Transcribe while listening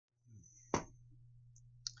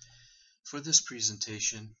For this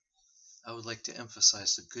presentation, I would like to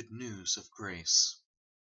emphasize the good news of grace.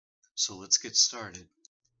 So let's get started.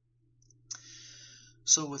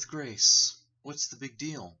 So with grace, what's the big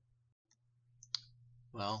deal?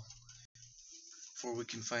 Well, before we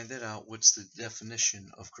can find that out, what's the definition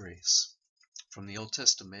of grace? From the Old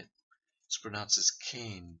Testament, it's pronounced as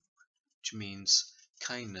kain, which means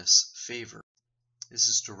kindness, favor. This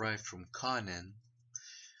is derived from kanen,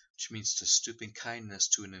 which means to stoop in kindness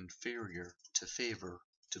to an inferior, to favor,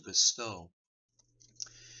 to bestow.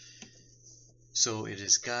 So it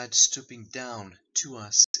is God stooping down to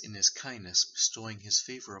us in His kindness, bestowing His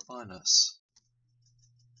favor upon us.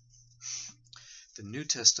 The New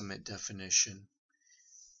Testament definition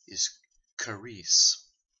is charis,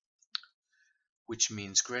 which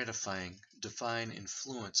means gratifying, divine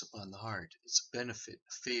influence upon the heart. It's a benefit,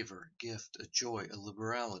 a favor, a gift, a joy, a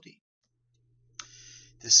liberality.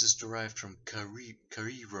 This is derived from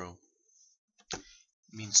chariro. It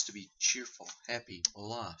means to be cheerful, happy,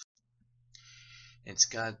 well off. And it's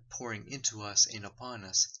God pouring into us and upon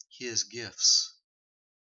us His gifts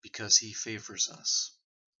because He favors us.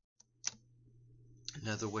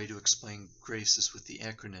 Another way to explain grace is with the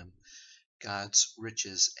acronym God's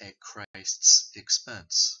riches at Christ's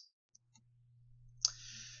expense.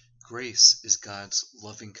 Grace is God's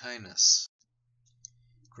loving kindness.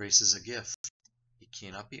 Grace is a gift. It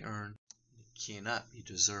cannot be earned. It cannot be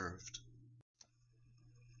deserved.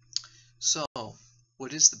 So,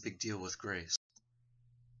 what is the big deal with grace?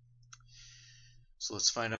 So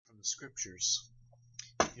let's find out from the scriptures.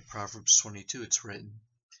 In Proverbs 22 it's written,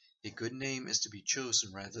 "A good name is to be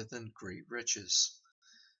chosen rather than great riches,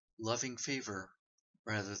 loving favor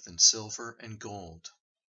rather than silver and gold."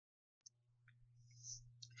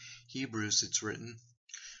 Hebrews it's written,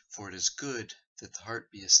 "For it is good that the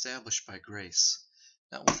heart be established by grace,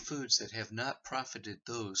 not with foods that have not profited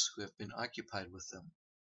those who have been occupied with them."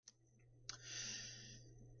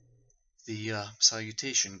 The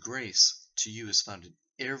salutation, grace, to you is found in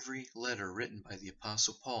every letter written by the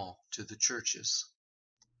Apostle Paul to the churches.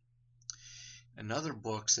 And other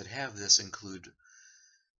books that have this include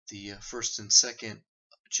the first and second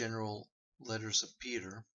general letters of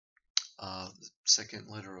Peter, the second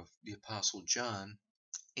letter of the Apostle John,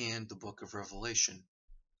 and the book of Revelation.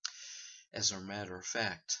 As a matter of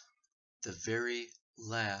fact, the very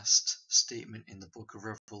last statement in the book of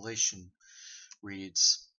Revelation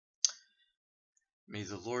reads, "May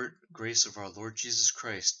the grace of our Lord Jesus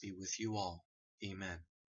Christ be with you all. Amen."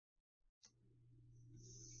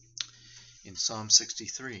 In Psalm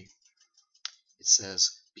 63, it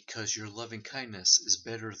says, "Because your loving kindness is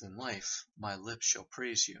better than life, my lips shall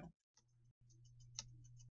praise you."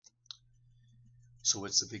 So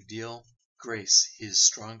what's the big deal? Grace, His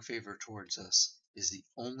strong favor towards us, is the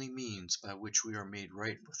only means by which we are made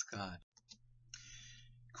right with God.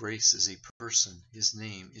 Grace is a person. His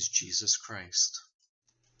name is Jesus Christ.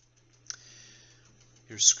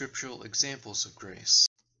 Here's scriptural examples of grace.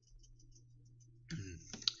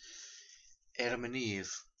 Adam and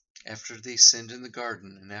Eve, after they sinned in the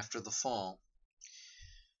garden and after the fall,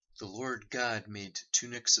 the Lord God made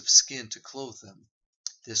tunics of skin to clothe them.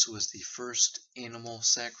 This was the first animal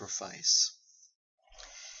sacrifice.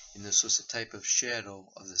 And this was a type of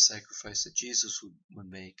shadow of the sacrifice that Jesus would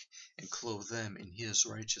make and clothe them in His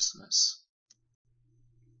righteousness.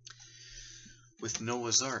 With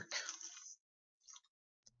Noah's Ark,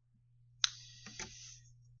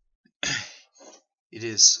 it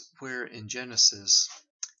is where in Genesis,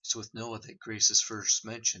 it's with Noah that grace is first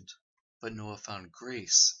mentioned, but Noah found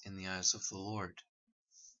grace in the eyes of the Lord.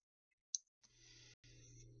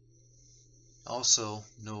 Also,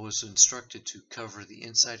 Noah was instructed to cover the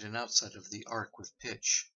inside and outside of the ark with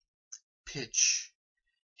pitch. Pitch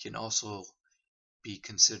can also be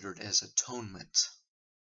considered as atonement.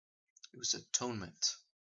 It was atonement.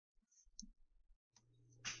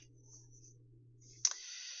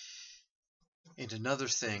 And another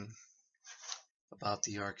thing about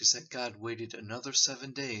the ark is that God waited another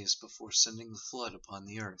 7 days before sending the flood upon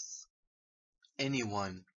the earth.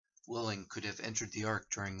 Anyone willing could have entered the ark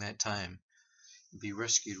during that time and be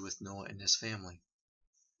rescued with Noah and his family.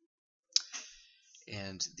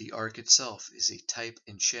 And the ark itself is a type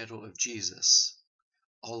and shadow of Jesus.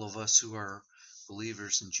 All of us who are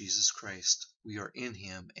believers in Jesus Christ, we are in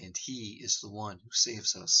Him, and He is the one who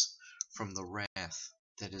saves us from the wrath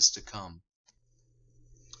that is to come.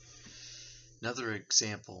 Another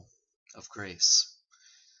example of grace,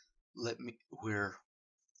 where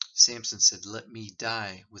Samson said, "Let me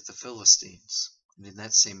die with the Philistines." And in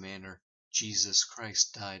that same manner, Jesus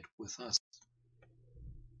Christ died with us.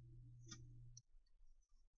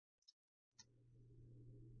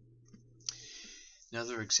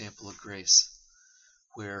 Another example of grace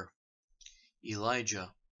where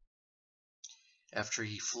Elijah, after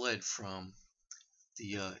he fled from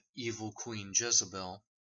the evil queen Jezebel,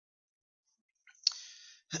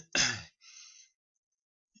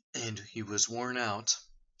 and he was worn out,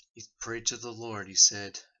 he prayed to the Lord. He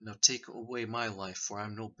said, "Now take away my life, for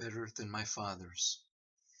I'm no better than my father's."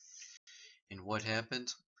 And what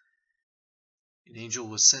happened? An angel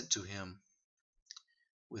was sent to him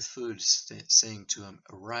with food, saying to him,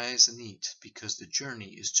 "Arise and eat, because the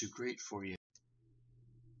journey is too great for you."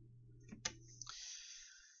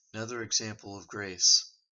 Another example of grace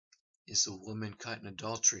is the woman caught in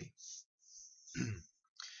adultery.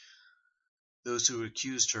 Those who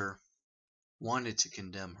accused her wanted to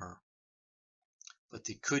condemn her, but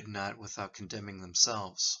they could not without condemning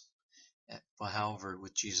themselves. However,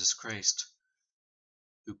 with Jesus Christ,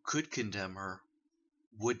 who could condemn her,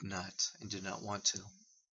 would not and did not want to.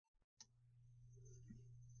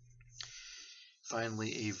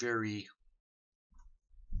 Finally, a very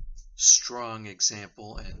strong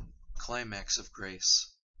example and climax of grace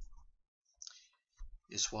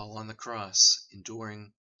is while on the cross,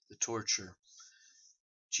 enduring the torture.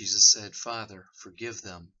 Jesus said, "Father, forgive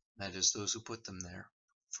them," that is, those who put them there,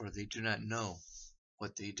 "for they do not know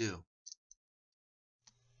what they do."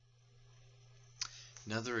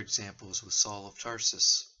 Another example is with Saul of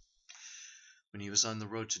Tarsus. When he was on the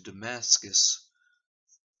road to Damascus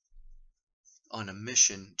on a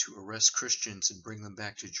mission to arrest Christians and bring them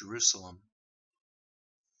back to Jerusalem,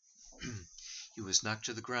 he was knocked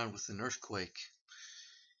to the ground with an earthquake,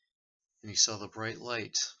 and he saw the bright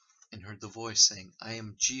light and heard the voice saying, "I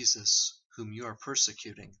am Jesus, whom you are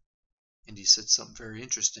persecuting." And he said something very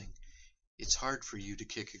interesting. "It's hard for you to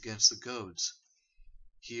kick against the goads."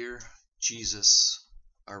 Here, Jesus,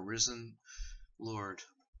 our risen Lord,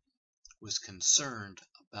 was concerned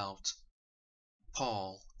about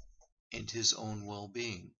Paul and his own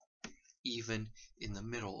well-being, even in the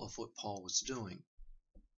middle of what Paul was doing.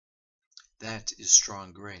 That is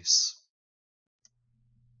strong grace.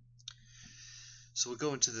 So we'll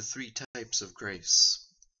go into the three types of grace.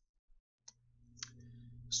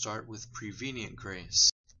 Start with prevenient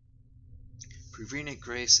grace. Prevenient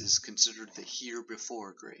grace is considered the here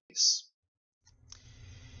before grace.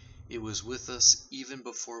 It was with us even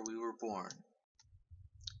before we were born.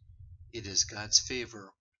 It is God's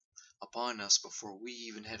favor upon us before we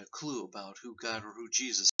even had a clue about who God or who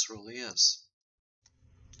Jesus really is.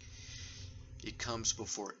 It comes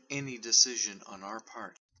before any decision on our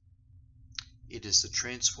part. It is the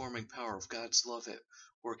transforming power of God's love at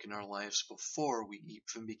work in our lives before we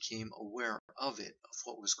even became aware of it, of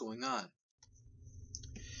what was going on.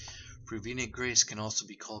 Prevenient grace can also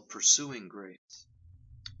be called pursuing grace.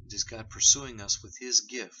 It is God pursuing us with His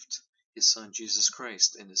gift, His Son Jesus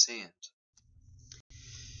Christ, in His hand.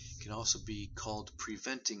 It can also be called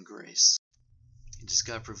preventing grace. It is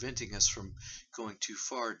God preventing us from going too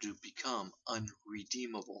far to become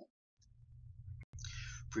unredeemable.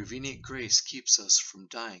 Prevenient grace keeps us from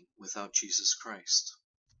dying without Jesus Christ.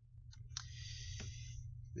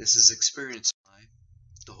 This is experienced by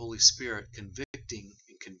the Holy Spirit convicting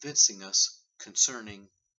and convincing us concerning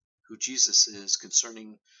who Jesus is,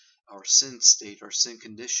 concerning our sin state, our sin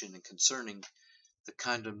condition, and concerning the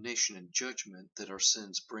condemnation and judgment that our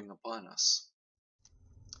sins bring upon us.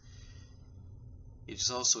 It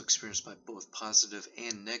is also experienced by both positive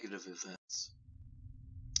and negative events.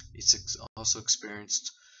 It's also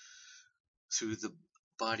experienced through the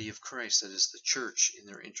body of Christ, that is the church, in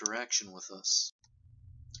their interaction with us.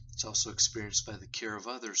 It's also experienced by the care of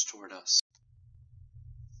others toward us.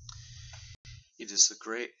 It is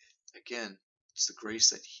it's the grace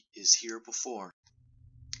that is here before.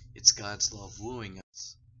 It's God's love wooing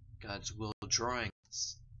us, God's will drawing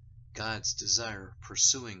us, God's desire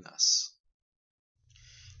pursuing us.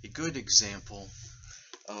 A good example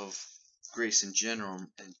of grace in general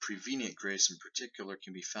and prevenient grace in particular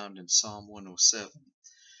can be found in Psalm 107.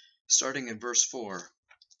 Starting in verse 4,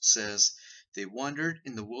 it says, "They wandered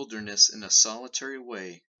in the wilderness in a solitary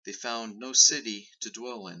way. They found no city to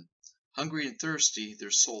dwell in. Hungry and thirsty,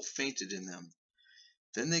 their soul fainted in them.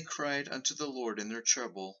 Then they cried unto the Lord in their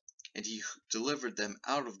trouble, and He delivered them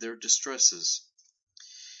out of their distresses.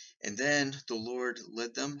 And then the Lord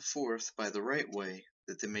led them forth by the right way,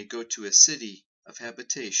 that they may go to a city of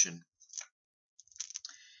habitation."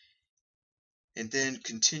 And then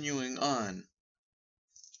continuing on,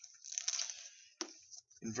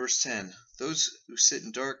 in verse 10, "Those who sit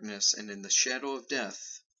in darkness and in the shadow of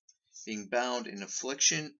death, being bound in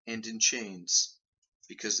affliction and in chains,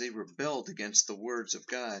 because they rebelled against the words of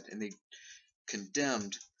God, and they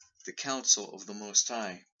condemned the counsel of the Most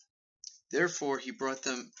High. Therefore he brought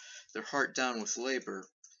them their heart down with labor.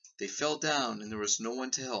 They fell down, and there was no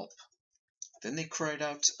one to help. Then they cried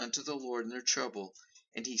out unto the Lord in their trouble,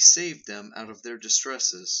 and he saved them out of their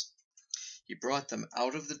distresses. He brought them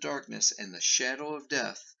out of the darkness and the shadow of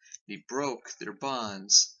death. He broke their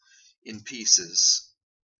bonds in pieces.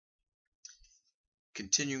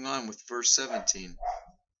 Continuing on with verse 17.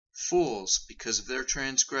 Fools, because of their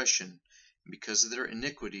transgression, and because of their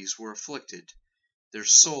iniquities, were afflicted. Their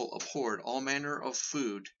soul abhorred all manner of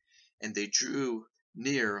food, and they drew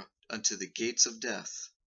near unto the gates of death.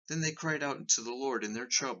 Then they cried out unto the Lord in their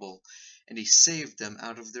trouble, and he saved them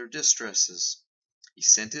out of their distresses. He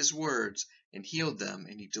sent his words, and healed them,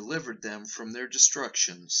 and he delivered them from their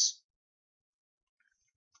destructions.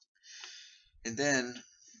 And then,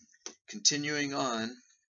 continuing on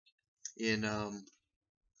in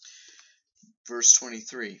verse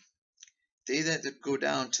 23, they that go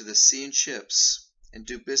down to the sea in ships, and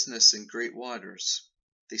do business in great waters,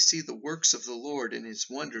 they see the works of the Lord and his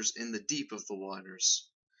wonders in the deep of the waters.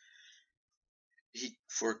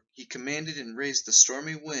 For he commanded and raised the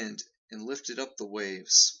stormy wind, and lifted up the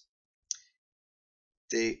waves.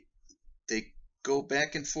 They go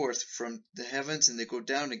back and forth from the heavens, and they go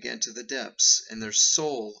down again to the depths, and their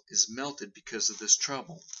soul is melted because of this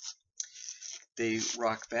trouble. They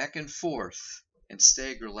rock back and forth and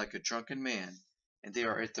stagger like a drunken man, and they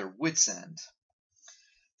are at their wits' end.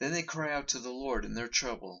 Then they cry out to the Lord in their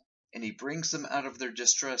trouble, and he brings them out of their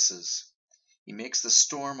distresses. He makes the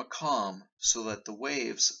storm a calm, so that the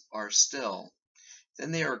waves are still.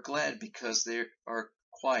 Then they are glad because they are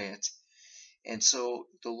quiet, and so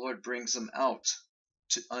the Lord brings them out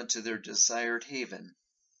unto their desired haven.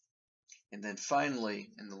 And then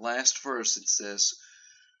finally, in the last verse, it says,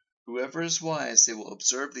 whoever is wise, they will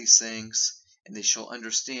observe these things, and they shall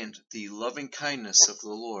understand the loving kindness of the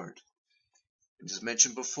Lord. And as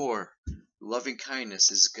mentioned before, loving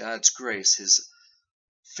kindness is God's grace, his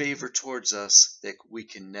favor towards us that we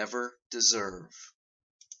can never deserve.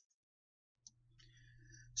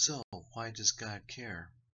 So, why does God care?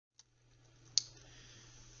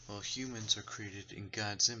 Well, humans are created in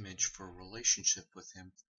God's image for a relationship with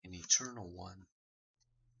him, an eternal one.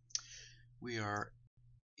 We are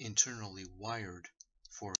internally wired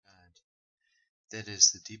for God. That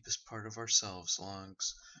is, the deepest part of ourselves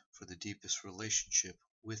longs for the deepest relationship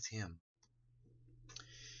with him.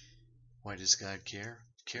 Why does God care?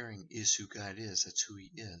 Caring is who God is. That's who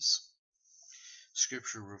he is.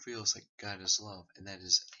 Scripture reveals that God is love, and that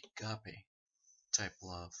is agape type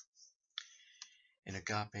love. And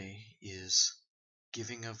agape is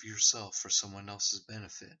giving of yourself for someone else's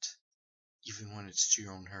benefit, even when it's to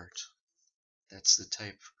your own hurt. That's the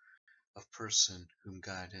type of person whom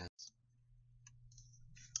God is.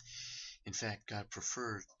 In fact, God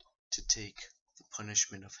preferred to take the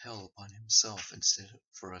punishment of hell upon himself instead of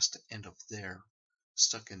for us to end up there,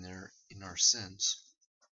 stuck in there in our sins.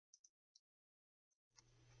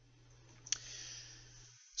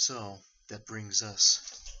 So that brings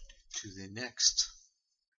us to the next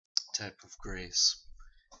type of grace.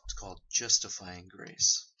 It's called justifying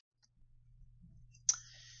grace.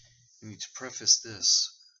 We need to preface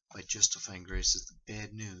this by justifying grace as the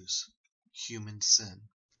bad news, human sin.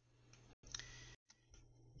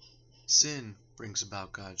 Sin brings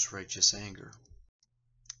about God's righteous anger.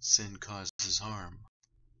 Sin causes harm.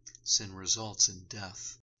 Sin results in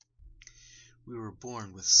death. We were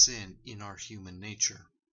born with sin in our human nature.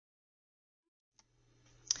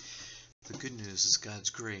 The good news is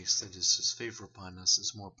God's grace, that is his favor upon us,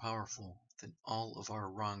 is more powerful than all of our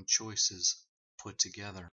wrong choices put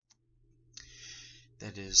together.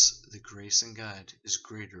 That is, the grace in God is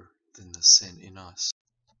greater than the sin in us.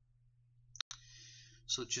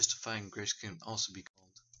 So justifying grace can also be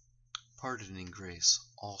called pardoning grace,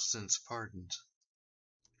 all sins pardoned.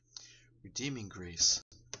 Redeeming grace,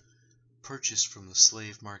 purchased from the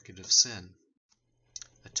slave market of sin.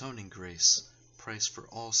 Atoning grace, price for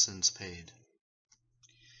all sins paid.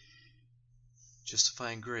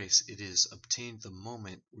 Justifying grace, it is obtained the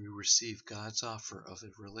moment we receive God's offer of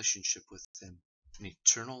a relationship with him, an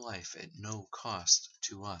eternal life at no cost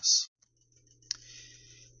to us.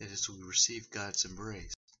 That is, we receive God's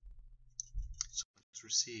embrace. So when it's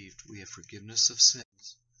received, we have forgiveness of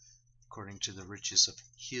sins according to the riches of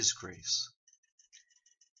his grace,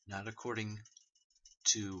 not according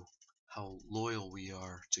to how loyal we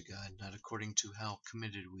are to God, not according to how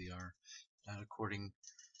committed we are, not according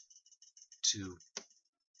to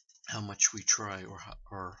how much we try or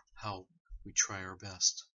how we try our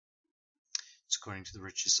best. It's according to the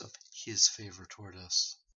riches of his favor toward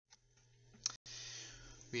us.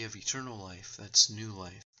 We have eternal life, that's new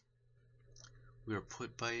life. We are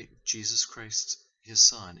put by Jesus Christ, his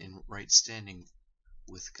Son, in right standing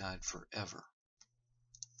with God forever.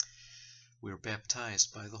 We are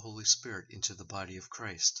baptized by the Holy Spirit into the body of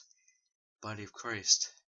Christ. The body of Christ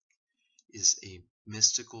is a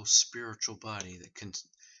mystical spiritual body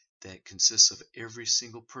that consists of every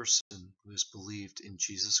single person who has believed in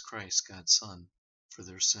Jesus Christ, God's Son, for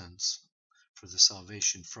their sins, for the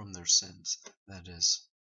salvation from their sins, that is.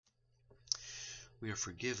 We are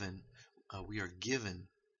forgiven, we are given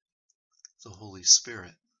the Holy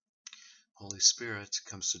Spirit. Holy Spirit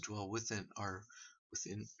comes to dwell within our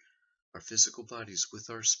physical bodies with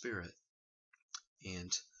our spirit,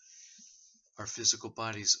 and our physical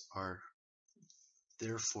bodies are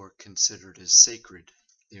therefore considered as sacred.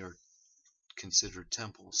 They are considered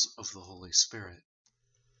temples of the Holy Spirit.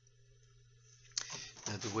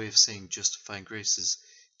 Another way of saying justifying grace is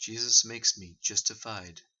Jesus makes me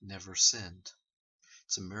justified, never sinned.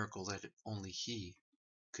 It's a miracle that only he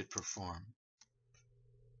could perform.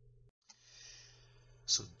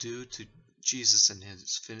 So due to Jesus and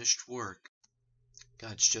his finished work,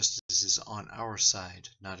 God's justice is on our side,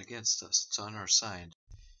 not against us. It's on our side,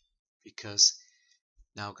 because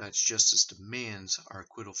now God's justice demands our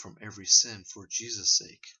acquittal from every sin for Jesus'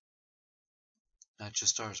 sake. Not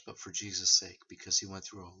just ours, but for Jesus' sake, because he went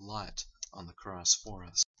through a lot on the cross for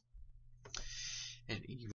us. And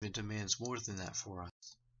even demands more than that for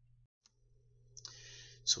us.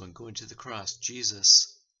 So in going to the cross,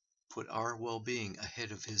 Jesus put our well-being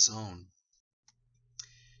ahead of his own.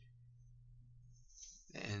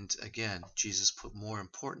 And again, Jesus put more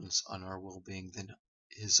importance on our well-being than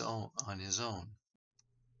his own.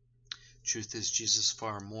 Truth is, Jesus is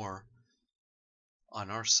far more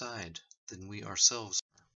on our side than we ourselves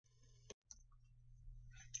are.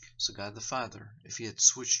 So God the Father, if he had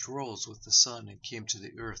switched roles with the Son and came to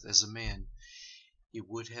the earth as a man, he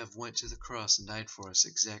would have went to the cross and died for us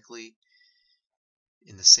exactly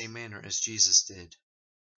in the same manner as Jesus did,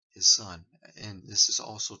 his Son. And this is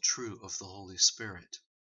also true of the Holy Spirit.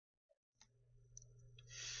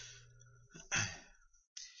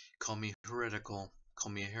 Call me heretical,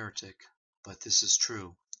 call me a heretic, but this is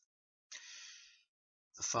true.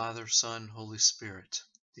 The Father, Son, Holy Spirit,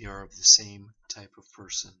 they are of the same type of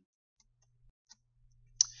person.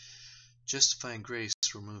 Justifying grace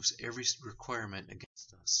removes every requirement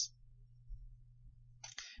against us,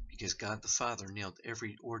 because God the Father nailed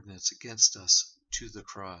every ordinance against us to the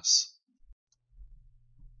cross.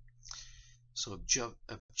 So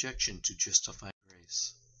objection to justifying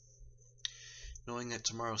grace. Knowing that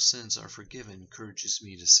tomorrow's sins are forgiven encourages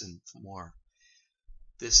me to sin more.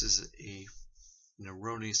 This is an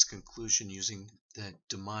erroneous conclusion using that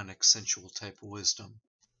demonic sensual type of wisdom.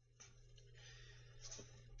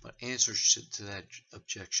 But answers to that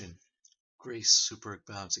objection: grace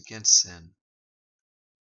superabounds against sin.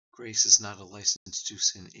 Grace is not a license to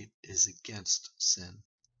sin, it is against sin.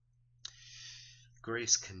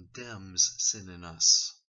 Grace condemns sin in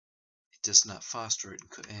us. It does not foster it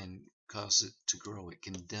and cause it to grow, it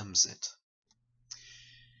condemns it.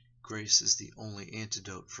 Grace is the only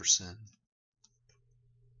antidote for sin.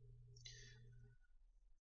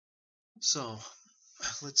 So,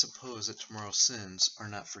 let's suppose that tomorrow's sins are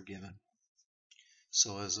not forgiven.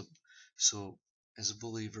 So as a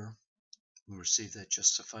believer, we receive that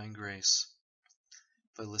justifying grace.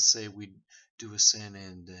 But let's say we do a sin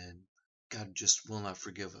and God just will not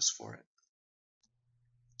forgive us for it.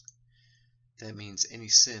 That means any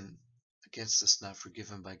sin against us not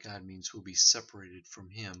forgiven by God means we'll be separated from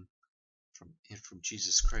him, from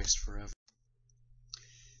Jesus Christ forever.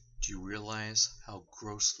 Do you realize how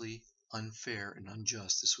grossly unfair and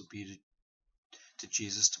unjust this would be to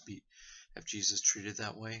Jesus to have Jesus treated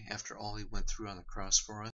that way after all he went through on the cross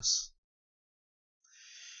for us?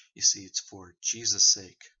 You see, it's for Jesus'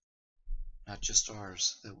 sake, not just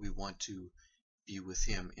ours, that we want to be with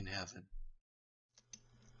him in heaven.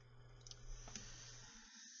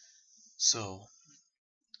 So,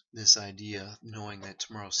 this idea, knowing that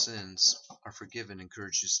tomorrow's sins are forgiven,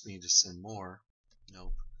 encourages me to sin more.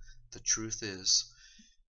 Nope. The truth is,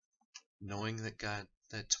 knowing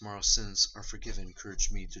that tomorrow's sins are forgiven,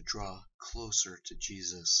 encouraged me to draw closer to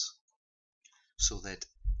Jesus, so that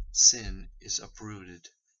sin is uprooted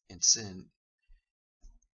and sin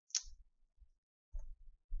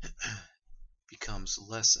becomes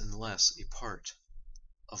less and less a part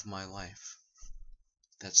of my life.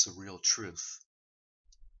 That's the real truth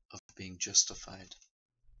of being justified.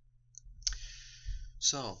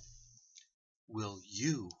 So, will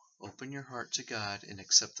you open your heart to God and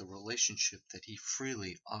accept the relationship that he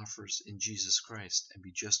freely offers in Jesus Christ and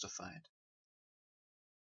be justified?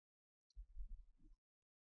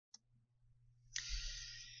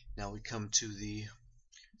 Now we come to the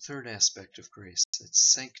third aspect of grace,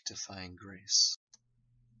 that's sanctifying grace.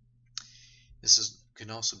 Can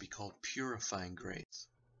also be called purifying grace.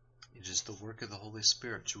 It is the work of the Holy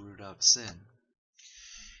Spirit to root out sin.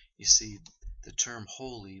 You see, the term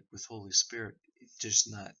holy with Holy Spirit, it does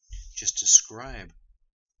not just describe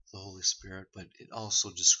the Holy Spirit, but it also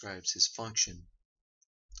describes his function.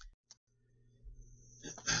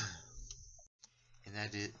 And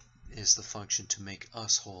that it is the function to make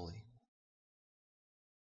us holy.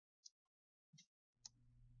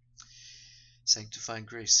 Sanctifying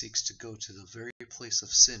grace seeks to go to the very place of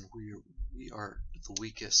sin where we are the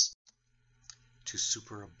weakest, to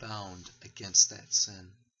superabound against that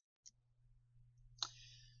sin.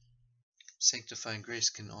 Sanctifying grace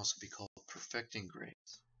can also be called perfecting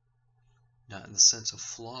grace, not in the sense of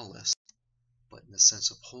flawless, but in the sense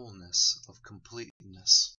of wholeness, of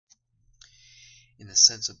completeness, in the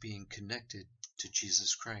sense of being connected to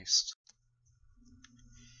Jesus Christ.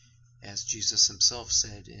 As Jesus himself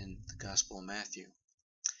said in the Gospel of Matthew,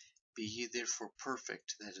 "Be ye therefore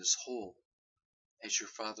perfect, that is whole, as your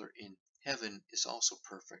Father in heaven is also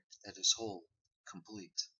perfect, that is whole,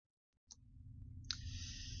 complete."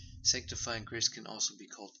 Sanctifying grace can also be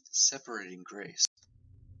called separating grace.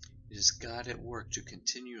 It is God at work to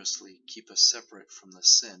continuously keep us separate from the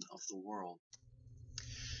sin of the world.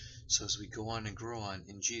 So as we go on and grow on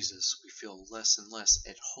in Jesus, we feel less and less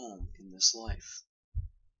at home in this life.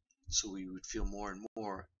 So we would feel more and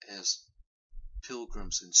more as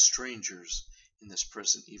pilgrims and strangers in this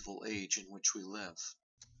present evil age in which we live.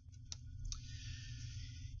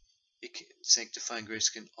 Sanctifying grace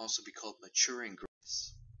can also be called maturing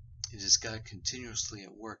grace. It is God continuously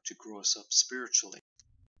at work to grow us up spiritually.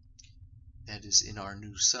 That is, in our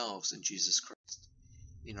new selves in Jesus Christ,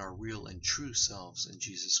 in our real and true selves in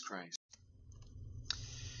Jesus Christ.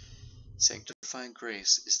 Sanctifying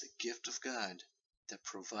grace is the gift of God that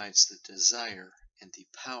provides the desire and the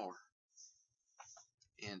power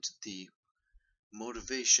and the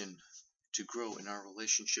motivation to grow in our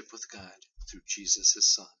relationship with God through Jesus, his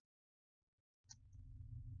Son.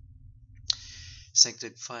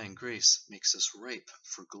 Sanctifying grace makes us ripe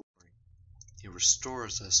for glory. It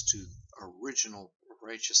restores us to original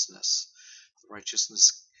righteousness, the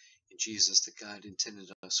righteousness in Jesus that God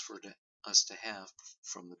intended us to have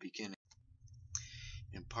from the beginning.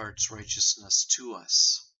 It imparts righteousness to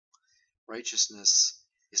us. Righteousness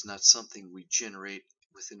is not something we generate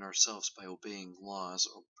within ourselves by obeying laws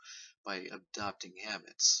or by adopting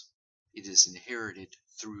habits. It is inherited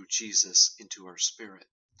through Jesus into our spirit.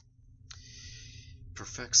 It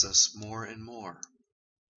perfects us more and more.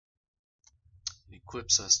 It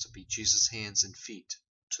equips us to be Jesus' hands and feet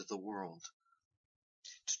to the world,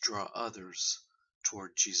 to draw others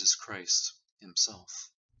toward Jesus Christ himself.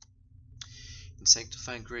 In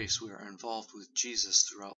sanctifying grace, we are involved with Jesus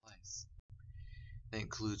throughout life. That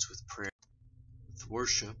includes with prayer, with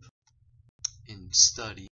worship, in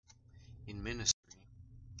study, in ministry,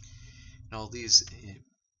 and all these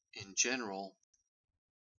in general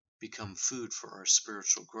become food for our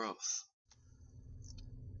spiritual growth.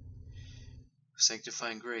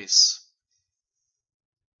 Sanctifying grace,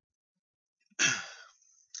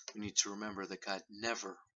 we need to remember that God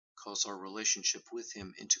never calls our relationship with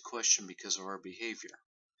him into question because of our behavior,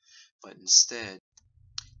 but instead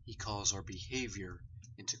he calls our behavior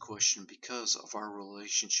into question because of our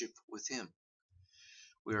relationship with him.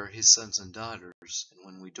 We are his sons and daughters, and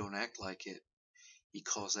when we don't act like it, he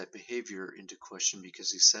calls that behavior into question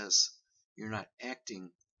because he says, "You're not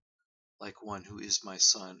acting like one who is my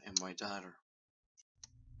son and my daughter."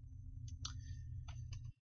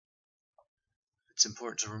 It's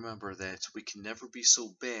important to remember that we can never be so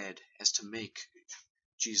bad as to make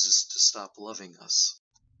Jesus to stop loving us.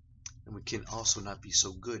 And we can also not be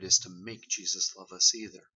so good as to make Jesus love us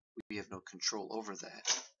either. We have no control over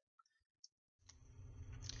that.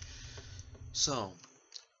 So,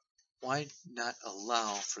 why not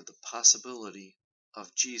allow for the possibility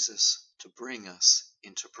of Jesus to bring us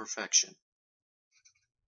into perfection?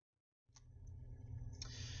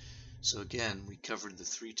 So again, we covered the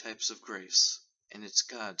three types of grace, and it's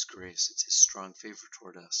God's grace. It's his strong favor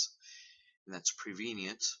toward us. And that's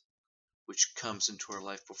prevenient, which comes into our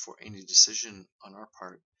life before any decision on our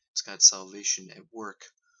part. It's God's salvation at work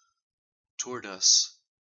toward us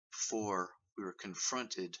before we were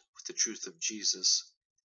confronted with the truth of Jesus,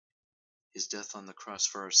 his death on the cross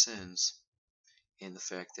for our sins, and the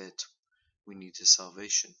fact that we need his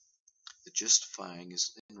salvation. The justifying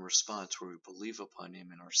is in response where we believe upon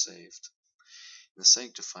him and are saved. And the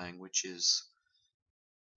sanctifying, which is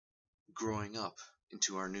growing up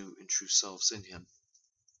into our new and true selves in him.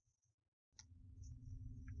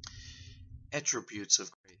 Attributes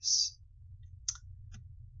of grace.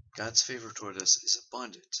 God's favor toward us is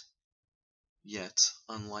abundant, yet,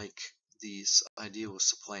 unlike these ideal of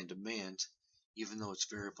supply and demand, even though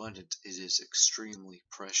it's very abundant, it is extremely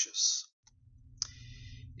precious.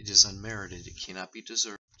 It is unmerited, it cannot be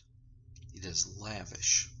deserved, it is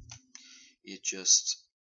lavish. It just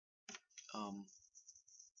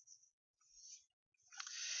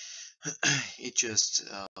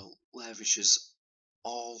lavishes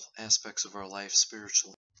all aspects of our life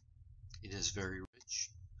spiritually. It is very rich.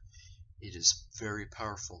 It is very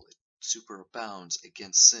powerful. It superabounds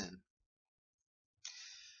against sin.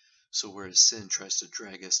 So whereas sin tries to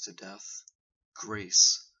drag us to death,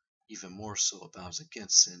 grace even more so abounds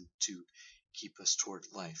against sin to keep us toward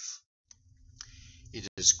life. It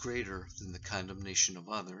is greater than the condemnation of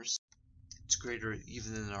others. It's greater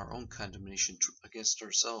even than our own condemnation against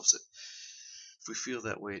ourselves if we feel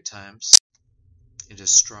that way at times. It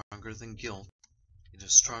is stronger than guilt. It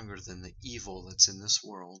is stronger than the evil that's in this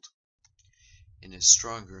world. And is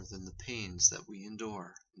stronger than the pains that we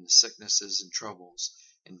endure, and the sicknesses and troubles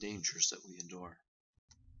and dangers that we endure.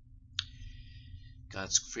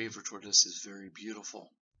 God's favor toward us is very beautiful,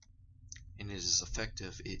 and it is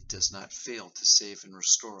effective. It does not fail to save and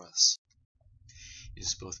restore us. It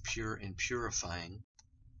is both pure and purifying.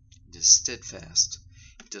 It is steadfast.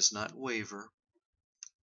 It does not waver.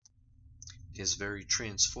 It is very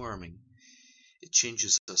transforming. It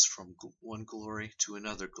changes us from one glory to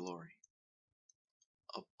another glory,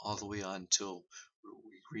 up all the way on until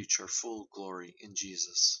we reach our full glory in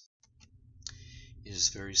Jesus. It is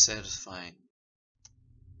very satisfying.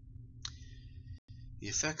 The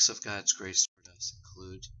effects of God's grace toward us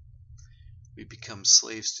include: we become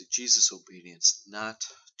slaves to Jesus' obedience, not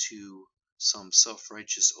to some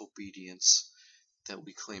self-righteous obedience that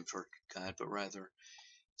we claim for God, but rather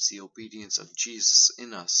it's the obedience of Jesus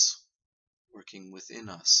in us, working within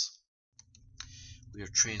us. We are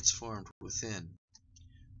transformed within.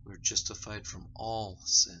 We are justified from all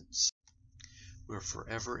sins. We are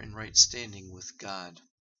forever in right standing with God.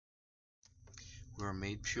 We are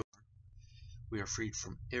made pure. We are freed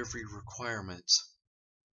from every requirement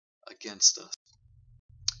against us.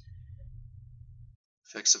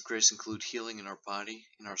 Effects of grace include healing in our body,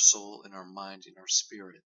 in our soul, in our mind, in our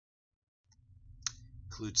spirit.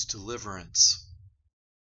 Includes deliverance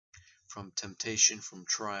from temptation, from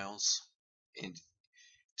trials, and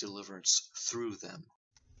deliverance through them.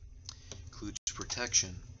 Includes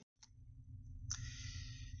protection.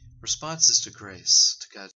 Responses to grace,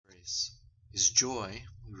 to God's grace, is joy.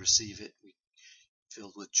 We receive it. We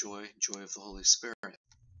filled with joy, joy of the Holy Spirit.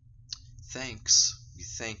 Thanks.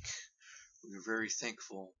 We're very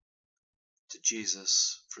thankful to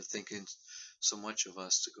Jesus for thinking so much of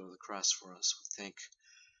us to go to the cross for us. We thank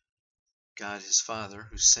God, his Father,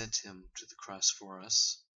 who sent him to the cross for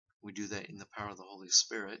us. We do that in the power of the Holy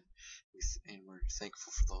Spirit, and we're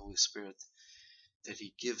thankful for the Holy Spirit that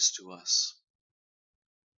he gives to us.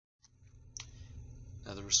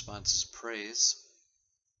 Another response is praise,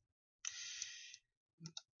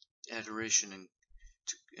 adoration,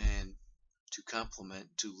 and to compliment,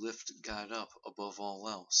 to lift God up above all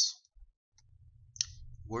else.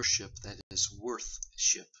 Worship, that is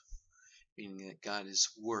worthship, meaning that God is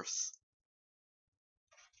worth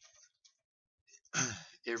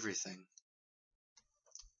everything.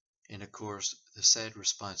 And of course, the sad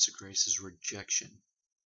response to grace is rejection.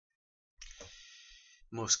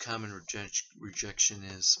 Most common rejection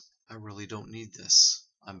is, I really don't need this.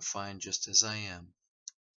 I'm fine just as I am.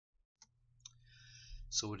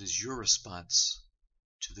 So what is your response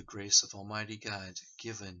to the grace of Almighty God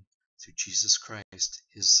given through Jesus Christ,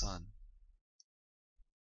 his Son?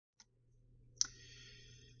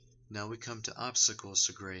 Now we come to obstacles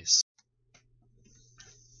to grace.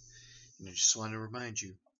 And I just want to remind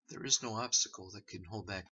you, there is no obstacle that can hold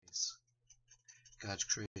back grace. God's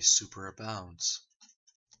grace superabounds.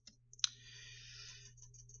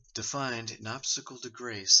 Defined, an obstacle to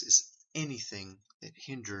grace is anything that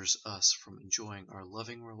hinders us from enjoying our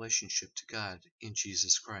loving relationship to God in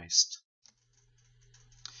Jesus Christ.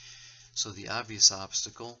 So the obvious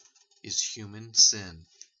obstacle is human sin.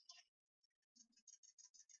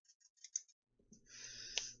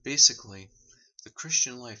 Basically, the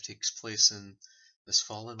Christian life takes place in this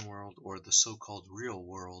fallen world, or the so-called real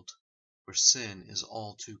world, where sin is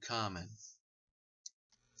all too common.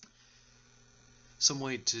 Some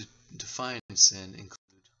way to define sin include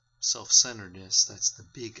self-centeredness. That's the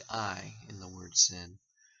big I in the word sin.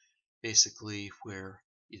 Basically, where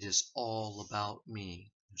it is all about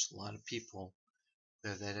me. There's a lot of people that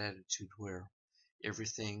have that attitude where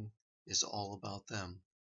everything is all about them.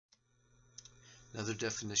 Another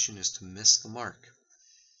definition is to miss the mark.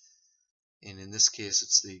 And in this case,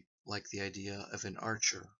 it's like the idea of an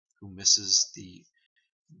archer who misses the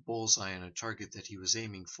bullseye on a target that he was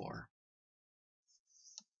aiming for.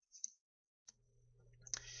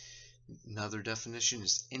 Another definition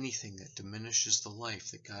is anything that diminishes the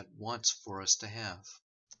life that God wants for us to have.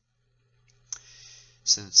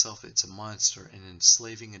 Sin itself, it's a monster, an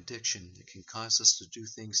enslaving addiction that can cause us to do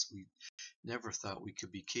things we never thought we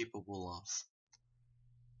could be capable of.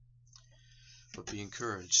 But be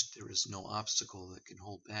encouraged, there is no obstacle that can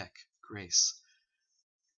hold back grace.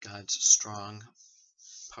 God's strong,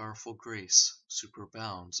 powerful grace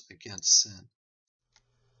superabounds against sin.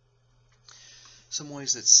 Some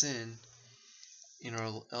ways that sin in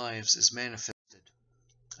our lives is manifested.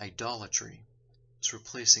 Idolatry. It's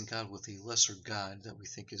replacing God with a lesser God that we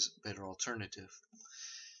think is a better alternative.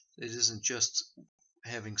 It isn't just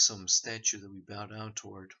having some statue that we bow down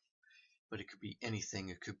toward, but it could be anything.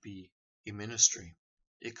 It could be a ministry.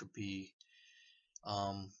 It could be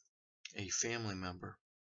a family member.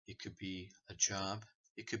 It could be a job.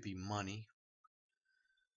 It could be money.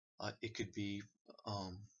 It could be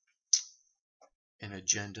an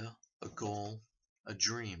agenda, a goal, a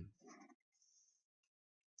dream.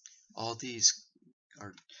 All these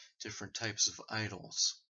are different types of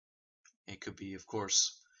idols. It could be, of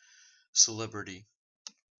course, celebrity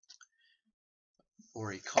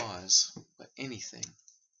or a cause, but anything.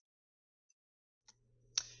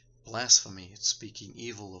 Blasphemy, it's speaking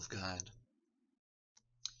evil of God.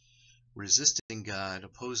 Resisting God,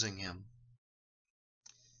 opposing Him.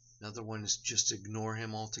 Another one is just ignore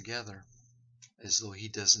Him altogether, as though He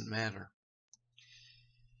doesn't matter.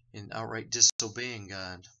 And outright disobeying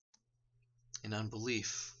God. In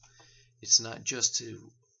unbelief, it's not just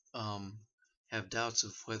to have doubts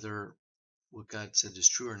of whether what God said is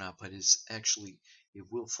true or not, but it's actually a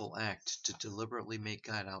willful act to deliberately make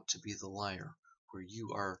God out to be the liar, where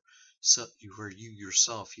you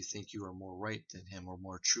yourself you think you are more right than Him or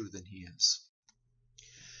more true than He is.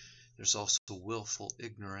 There's also willful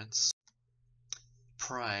ignorance,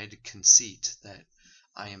 pride, conceit, that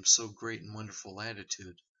I am so great and wonderful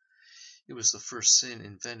attitude. It was the first sin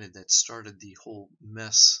invented that started the whole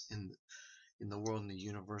mess in the world and the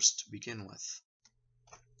universe to begin with.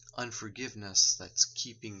 Unforgiveness, that's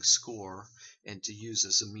keeping score and to use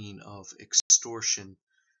as a mean of extortion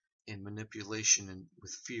and manipulation and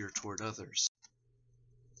with fear toward others.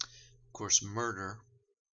 Of course, murder.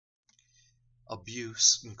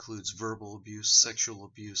 Abuse includes verbal abuse, sexual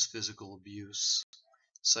abuse, physical abuse,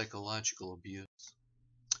 psychological abuse,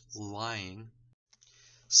 lying,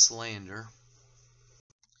 slander,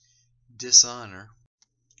 dishonor,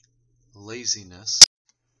 laziness,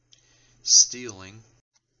 stealing,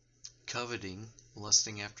 coveting,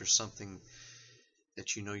 lusting after something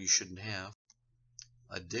that you know you shouldn't have,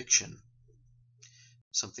 addiction,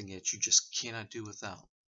 something that you just cannot do without.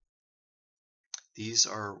 These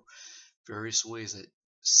are various ways that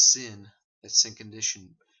that sin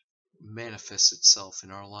condition manifests itself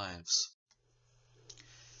in our lives.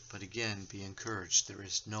 But again, be encouraged. There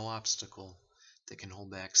is no obstacle that can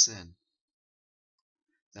hold back sin.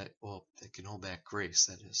 That can hold back grace,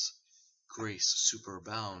 that is. Grace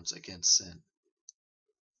superabounds against sin.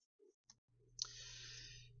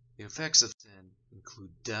 The effects of sin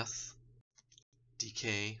include death,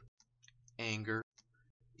 decay, anger,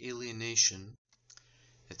 alienation.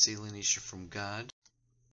 That's alienation from God,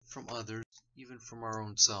 from others, even from our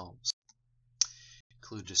own selves.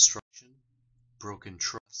 Include destruction, broken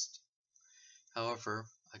trust. However,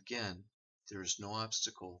 again, there is no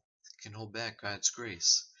obstacle that can hold back God's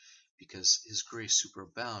grace, because His grace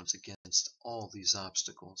superabounds against all these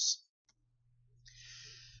obstacles.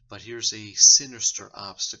 But here's a sinister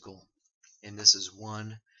obstacle, and this is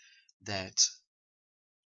one that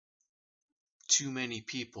too many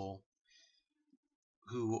people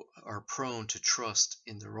who are prone to trust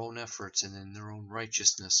in their own efforts and in their own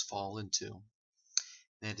righteousness fall into.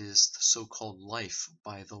 That is the so-called life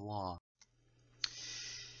by the law.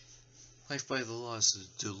 Life by the law is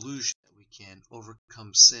a delusion that we can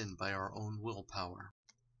overcome sin by our own willpower,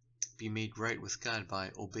 be made right with God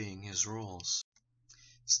by obeying His rules,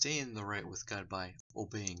 stay in the right with God by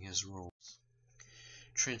obeying His rules,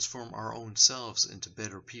 transform our own selves into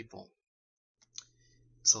better people.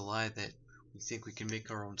 It's a lie that we think we can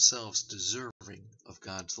make our own selves deserving of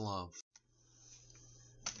God's love.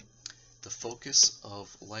 The focus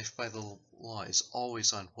of life by the law is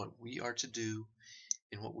always on what we are to do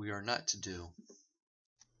and what we are not to do.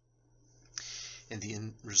 And the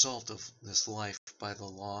end result of this life by the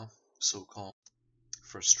law, so-called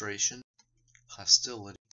frustration,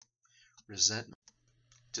 hostility, resentment,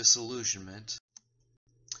 disillusionment,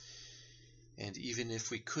 And even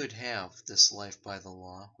if we could have this life by the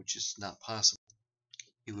law, which is not possible,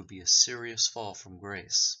 it would be a serious fall from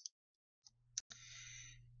grace.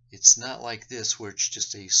 It's not like this where it's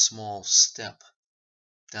just a small step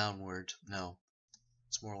downward. No,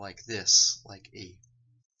 it's more like this, like a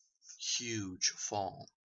huge fall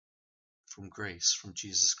from grace, from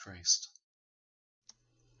Jesus Christ.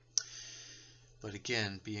 But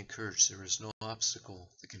again, be encouraged. There is no obstacle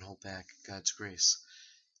that can hold back God's grace.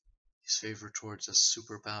 His favor towards us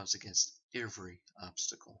superabounds against every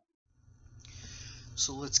obstacle.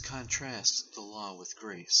 So let's contrast the law with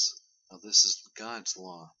grace. Now this is God's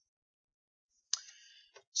law.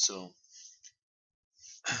 So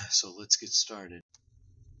let's get started.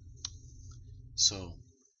 So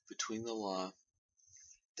between the law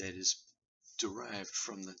that is derived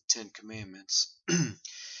from the Ten Commandments,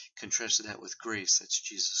 contrast that with grace, that's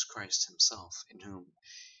Jesus Christ himself, in whom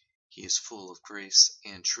he is full of grace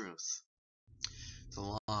and truth. The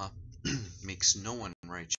law makes no one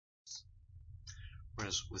righteous,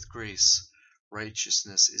 whereas with grace,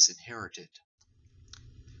 righteousness is inherited.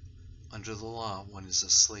 Under the law, one is a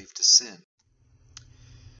slave to sin.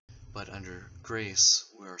 But under grace,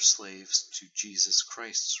 we are slaves to Jesus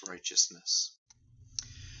Christ's righteousness.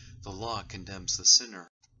 The law condemns the sinner.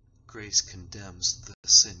 Grace condemns the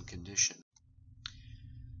sin condition.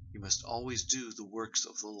 You must always do the works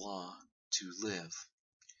of the law to live.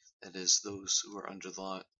 That is, those who are under the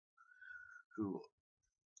law, who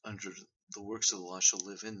under the works of the law shall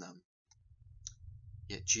live in them.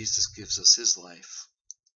 Yet Jesus gives us his life.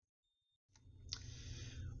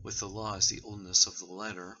 With the law is the oldness of the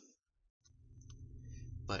letter,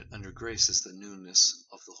 but under grace is the newness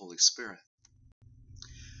of the Holy Spirit.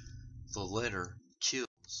 The letter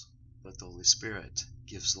kills, but the Holy Spirit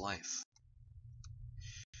gives life.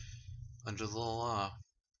 Under the law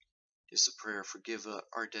is the prayer, forgive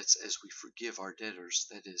our debts as we forgive our debtors.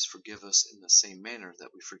 That is, forgive us in the same manner that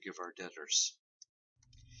we forgive our debtors.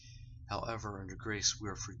 However, under grace we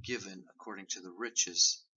are forgiven according to the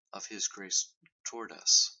riches of his grace toward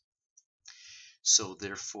us. So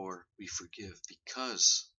therefore we forgive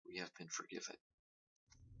because we have been forgiven.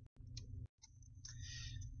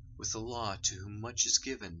 With the law, to whom much is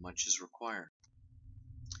given, much is required.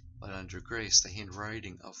 But under grace, the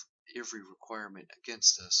handwriting of every requirement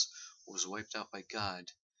against us was wiped out by God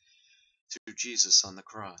through Jesus on the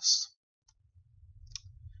cross.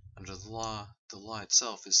 Under the law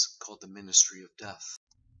itself is called the ministry of death.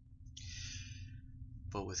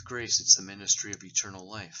 But with grace, it's the ministry of eternal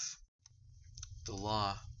life. The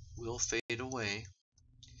law will fade away.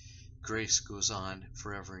 Grace goes on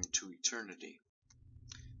forever into eternity.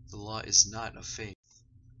 The law is not of faith,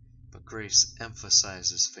 but grace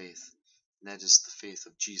emphasizes faith, and that is the faith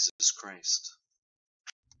of Jesus Christ.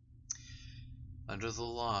 Under the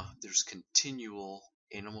law, there's continual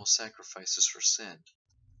animal sacrifices for sin.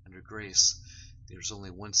 Under grace, there's only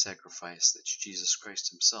one sacrifice, that's Jesus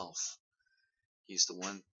Christ himself. He's the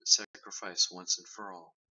one sacrifice once and for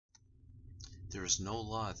all. There is no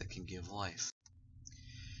law that can give life,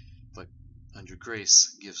 but under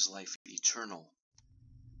grace gives life eternal.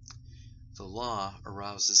 The law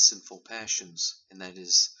arouses sinful passions, and that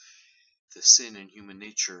is the sin in human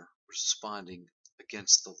nature responding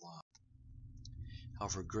against the law.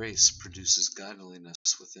 However, grace produces godliness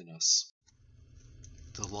within us.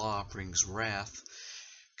 The law brings wrath,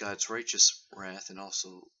 God's righteous wrath, and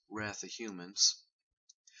also wrath of humans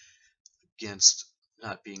against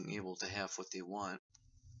not being able to have what they want.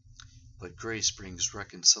 But grace brings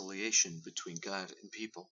reconciliation between God and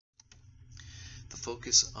people. The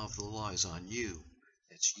focus of the law is on you.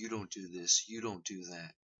 It's you don't do this, you don't do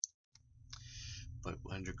that. But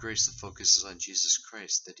under grace, the focus is on Jesus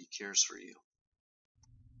Christ, that he cares for you.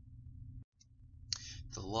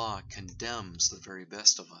 The law condemns the very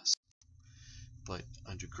best of us, but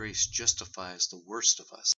under grace justifies the worst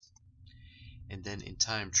of us, and then in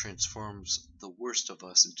time transforms the worst of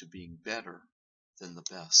us into being better than the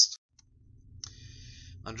best.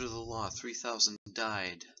 Under the law, 3,000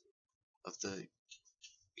 died of the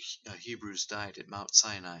Hebrews died at Mount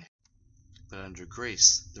Sinai, but under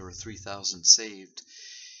grace there were 3,000 saved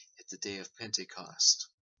at the day of Pentecost.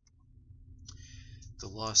 The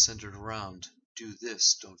law centered around do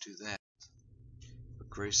this, don't do that. But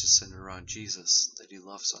grace is centered around Jesus, that he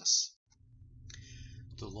loves us.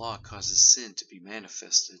 The law causes sin to be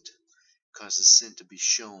manifested, causes sin to be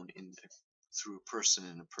shown through a person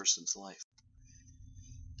in a person's life.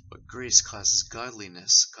 But grace causes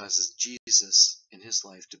godliness, causes Jesus in his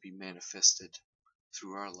life to be manifested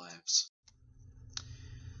through our lives.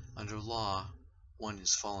 Under law, one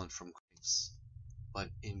is fallen from grace. But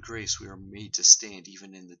in grace we are made to stand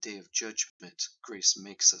even in the day of judgment. Grace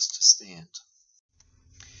makes us to stand.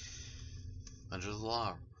 Under the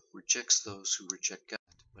law rejects those who reject God,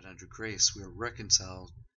 but under grace we are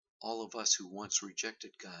reconciled, all of us who once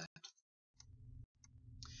rejected God.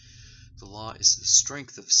 The law is the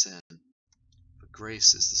strength of sin, but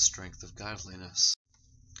grace is the strength of godliness.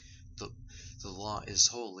 The law is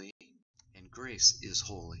holy, and grace is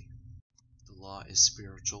holy. The law is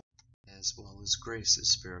spiritual, as well as grace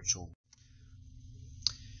is spiritual.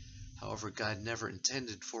 However, God never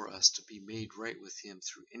intended for us to be made right with Him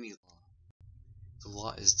through any law. The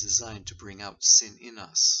law is designed to bring out sin in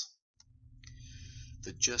us.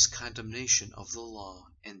 The just condemnation of the law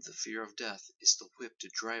and the fear of death is the whip to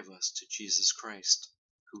drive us to Jesus Christ,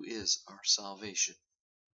 who is our salvation.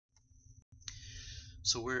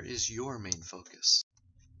 So where is your main focus?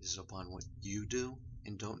 Is it upon what you do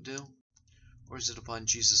and don't do? Or is it upon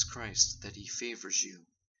Jesus Christ, that He favors you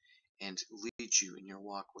and leads you in your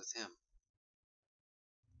walk with Him?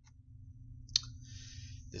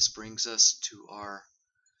 This brings us to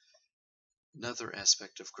another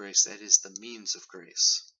aspect of grace, that is the means of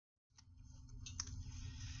grace.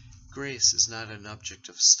 Grace is not an object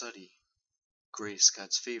of study. Grace,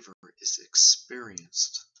 God's favor, is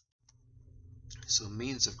experienced. So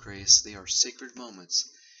means of grace, they are sacred moments,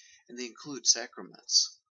 and they include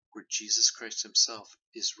sacraments, where Jesus Christ Himself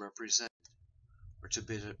is represented, or to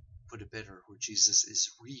put it better, where Jesus is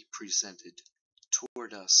represented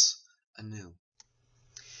toward us anew.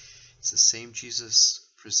 It's the same Jesus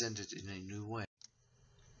presented in a new way.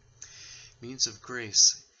 Means of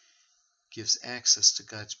grace gives access to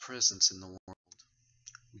God's presence in the world.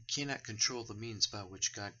 We cannot control the means by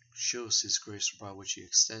which God shows His grace or by which He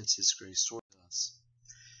extends His grace toward us.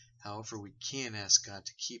 However, we can ask God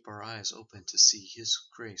to keep our eyes open to see His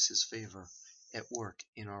grace, His favor at work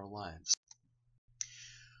in our lives.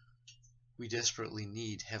 We desperately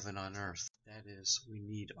need heaven on earth. That is, we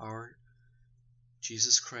need our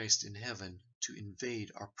Jesus Christ in heaven to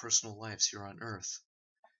invade our personal lives here on earth,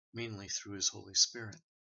 mainly through His Holy Spirit.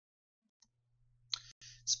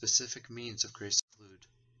 Specific means of grace include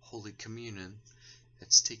Holy Communion,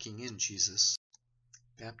 that's taking in Jesus,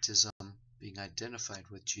 baptism, being identified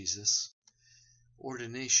with Jesus,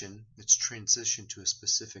 ordination, it's transition to a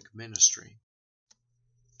specific ministry,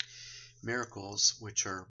 miracles, which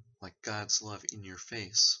are like God's love in your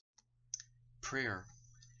face, prayer,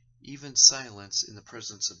 even silence in the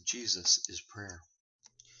presence of Jesus is prayer,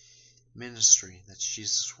 ministry, that's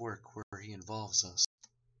Jesus' work where He involves us,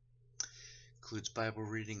 includes Bible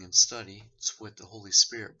reading and study, it's what the Holy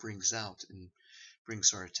Spirit brings out and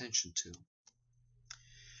brings our attention to.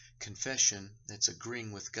 Confession, that's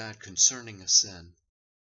agreeing with God concerning a sin,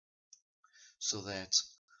 so that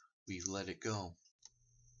we let it go.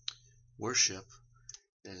 Worship,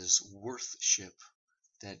 that is worthship,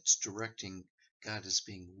 that's directing God as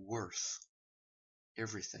being worth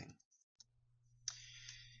everything.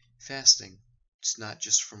 Fasting, it's not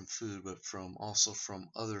just from food, but also from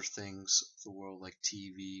other things of the world like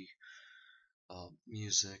TV,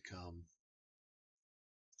 music,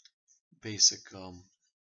 basic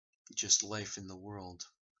just life in the world.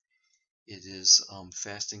 It is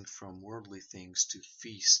fasting from worldly things to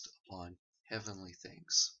feast upon heavenly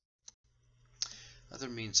things. Other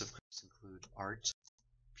means of grace include art,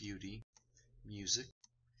 beauty, music,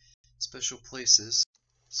 special places,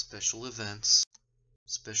 special events,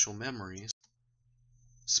 special memories,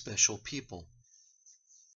 special people,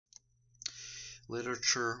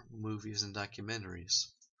 literature, movies, and documentaries.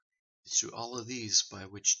 It's through all of these by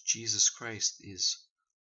which Jesus Christ is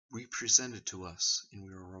represented to us, and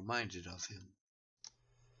we are reminded of Him.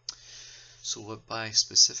 So what by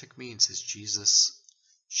specific means has Jesus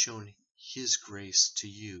shown His grace to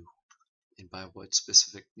you? And by what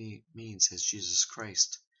specific means has Jesus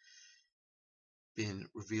Christ been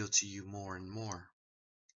revealed to you more and more?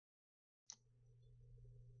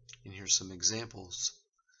 And here's some examples,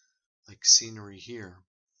 like scenery here.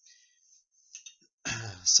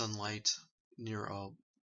 Sunlight near a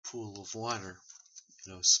pool of water,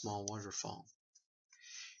 a small waterfall.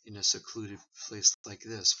 In a secluded place like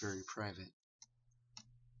this, very private.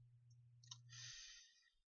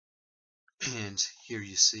 And here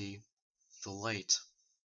you see the light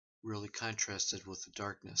really contrasted with the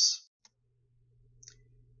darkness.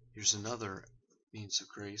 Here's another means of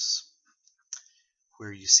grace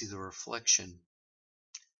where you see the reflection.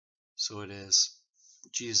 So it is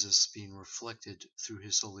Jesus being reflected through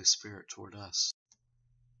His Holy Spirit toward us.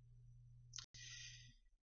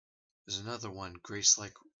 There's another one, grace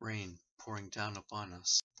like rain pouring down upon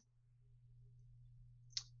us.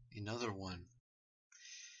 Another one,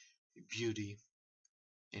 beauty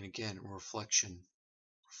And again, reflection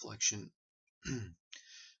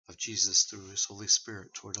of Jesus through his Holy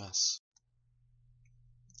Spirit toward us.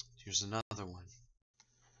 Here's another one.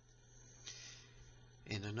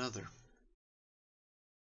 And another.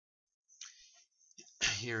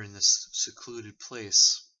 Here in this secluded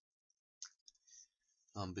place,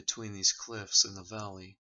 between these cliffs in the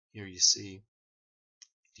valley, here you see,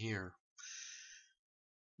 here,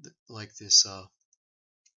 like this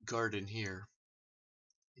garden here,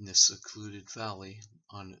 in this secluded valley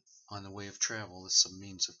on the way of travel, is some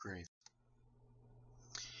means of grace.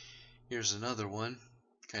 Here's another one,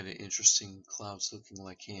 kind of interesting, clouds looking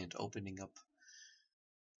like hand opening up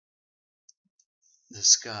the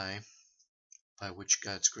sky, by which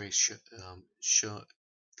God's grace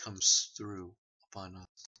comes through upon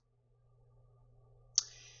us.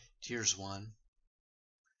 Here's one,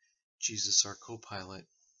 Jesus, our co-pilot,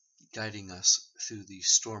 guiding us through these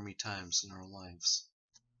stormy times in our lives.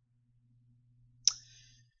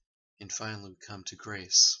 And finally, we come to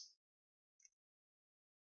grace.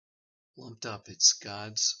 Lumped up, it's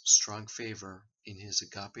God's strong favor in his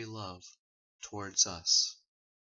agape love towards us.